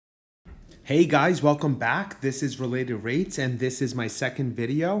Hey guys, welcome back. This is Related Rates and this is my second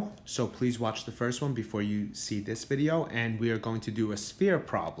video. So please watch the first one before you see this video, and we are going to do a sphere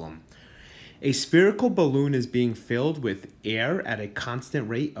problem. A spherical balloon is being filled with air at a constant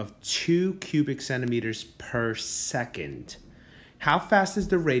rate of 2 cubic centimeters per second. How fast is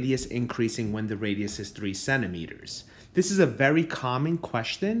the radius increasing when the radius is 3 centimeters? This is a very common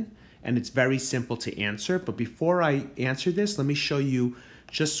question and it's very simple to answer, but before I answer this, let me show you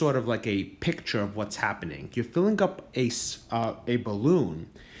just sort of like a picture of what's happening. You're filling up a balloon.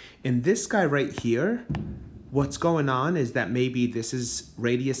 In this guy right here, what's going on is that maybe this is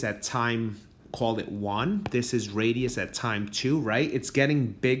radius at time, call it 1. This is radius at time 2, right? It's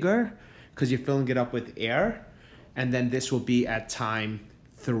getting bigger because you're filling it up with air. And then this will be at time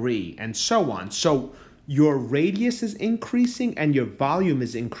 3 and so on. So your radius is increasing and your volume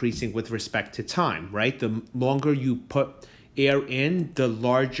is increasing with respect to time, right? The longer you put air in, the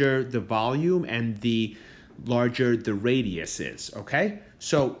larger the volume and the larger the radius is, okay?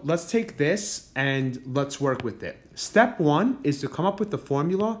 So let's take this and let's work with it. Step 1 is to come up with the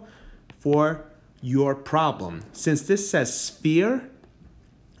formula for your problem. Since this says sphere,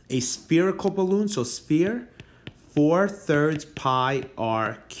 a spherical balloon, so sphere, 4/3 pi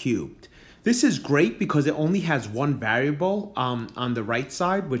r cubed. This is great because it only has one variable on the right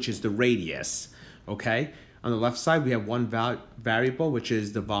side, which is the radius, okay? On the left side, we have one variable, which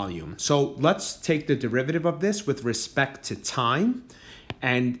is the volume. So let's take the derivative of this with respect to time.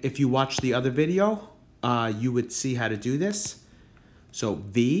 And if you watch the other video, you would see how to do this. So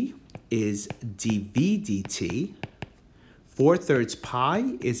V is dV dt. 4/3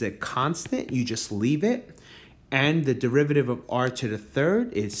 pi is a constant. You just leave it. And the derivative of r to the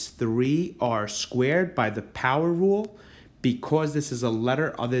third is 3r squared by the power rule. Because this is a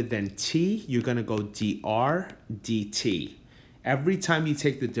letter other than t, you're going to go dr dt. Every time you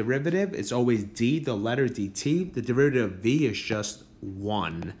take the derivative, it's always d, the letter dt. The derivative of v is just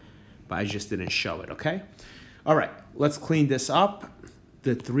 1, but I just didn't show it, okay? All right, let's clean this up.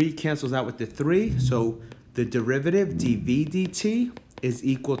 The 3 cancels out with the 3, so the derivative dv dt is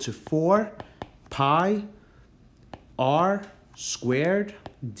equal to 4 pi r squared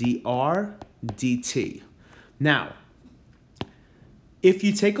dr dt. Now, if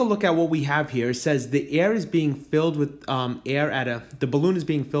you take a look at what we have here, it says the air is being filled with the balloon is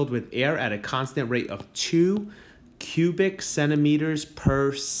being filled with air at a constant rate of 2 cubic centimeters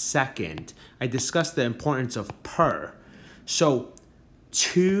per second. I discussed the importance of per. So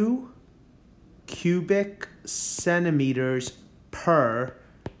 2 cubic centimeters per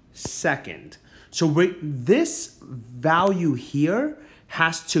second. So this value here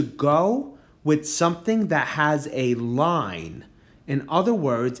has to go with something that has a line. In other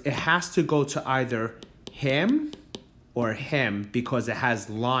words, it has to go to either him or him because it has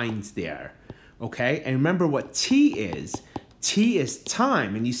lines there, okay? And remember what t is. T is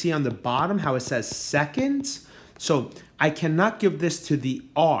time, and you see on the bottom how it says seconds? So I cannot give this to the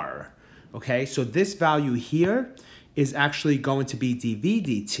r, okay? So this value here is actually going to be dv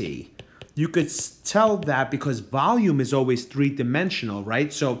dt. You could tell that because volume is always 3-dimensional,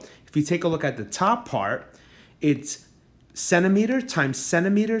 right? So if you take a look at the top part, it's centimeter times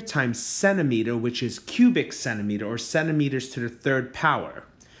centimeter times centimeter, which is cubic centimeter or centimeters to the 3rd power.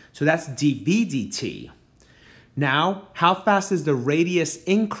 So that's dv dt. Now, how fast is the radius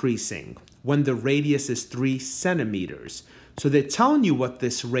increasing when the radius is 3 centimeters? So they're telling you what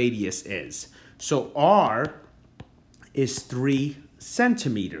this radius is. So r is 3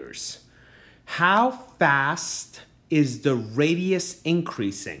 centimeters. How fast is the radius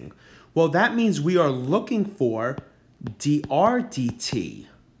increasing? Well, that means we are looking for dr dt.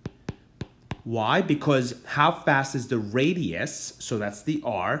 Why? Because how fast is the radius, so that's the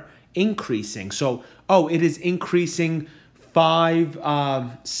r, increasing? So, it is increasing 5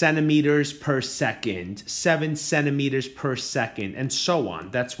 centimeters per second, 7 centimeters per second, and so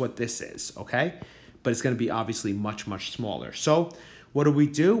on. That's what this is, okay? But it's going to be obviously much, much smaller. So what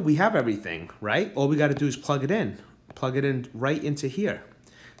do? We have everything, right? All we got to do is plug it in. Plug it in right into here.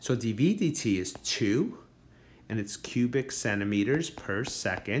 So dv dt is 2. And it's cubic centimeters per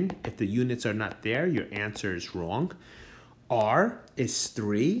second. If the units are not there, your answer is wrong. R is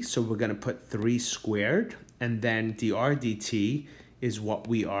 3, so we're going to put 3 squared. And then dr dt is what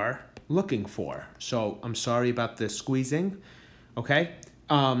we are looking for. So I'm sorry about the squeezing, okay?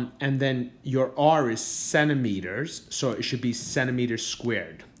 And then your r is centimeters, so it should be centimeters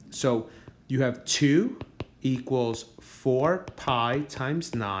squared. So you have 2 equals 4 pi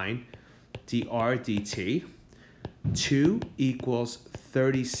times 9 dr dt. 2 equals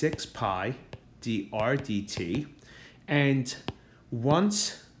 36 pi dr dt. And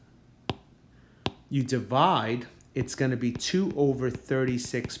once you divide, it's going to be 2 over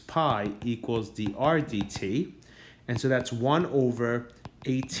 36 pi equals dr dt. And so that's 1 over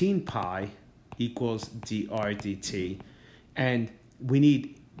 18 pi equals dr dt. And we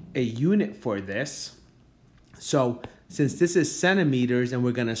need a unit for this. So since this is centimeters and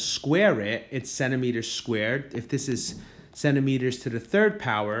we're going to square it, it's centimeters squared. If this is centimeters to the third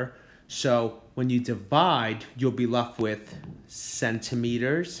power, so when you divide, you'll be left with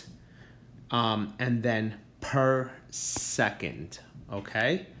centimeters and then per second,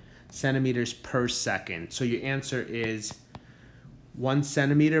 okay? Centimeters per second. So your answer is 1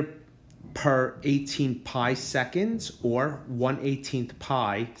 centimeter per 18 pi seconds, or 1/18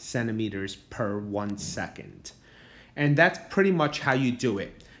 pi centimeters per 1 second. And that's pretty much how you do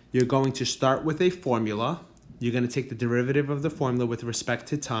it. You're going to start with a formula. You're going to take the derivative of the formula with respect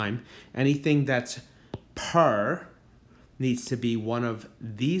to time. Anything that's per needs to be one of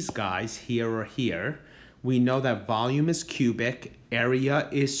these guys, here or here. We know that volume is cubic, area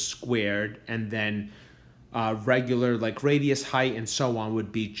is squared, and then regular like radius, height, and so on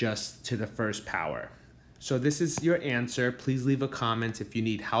would be just to the first power. So this is your answer. Please leave a comment if you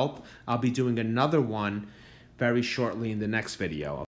need help. I'll be doing another one very shortly in the next video.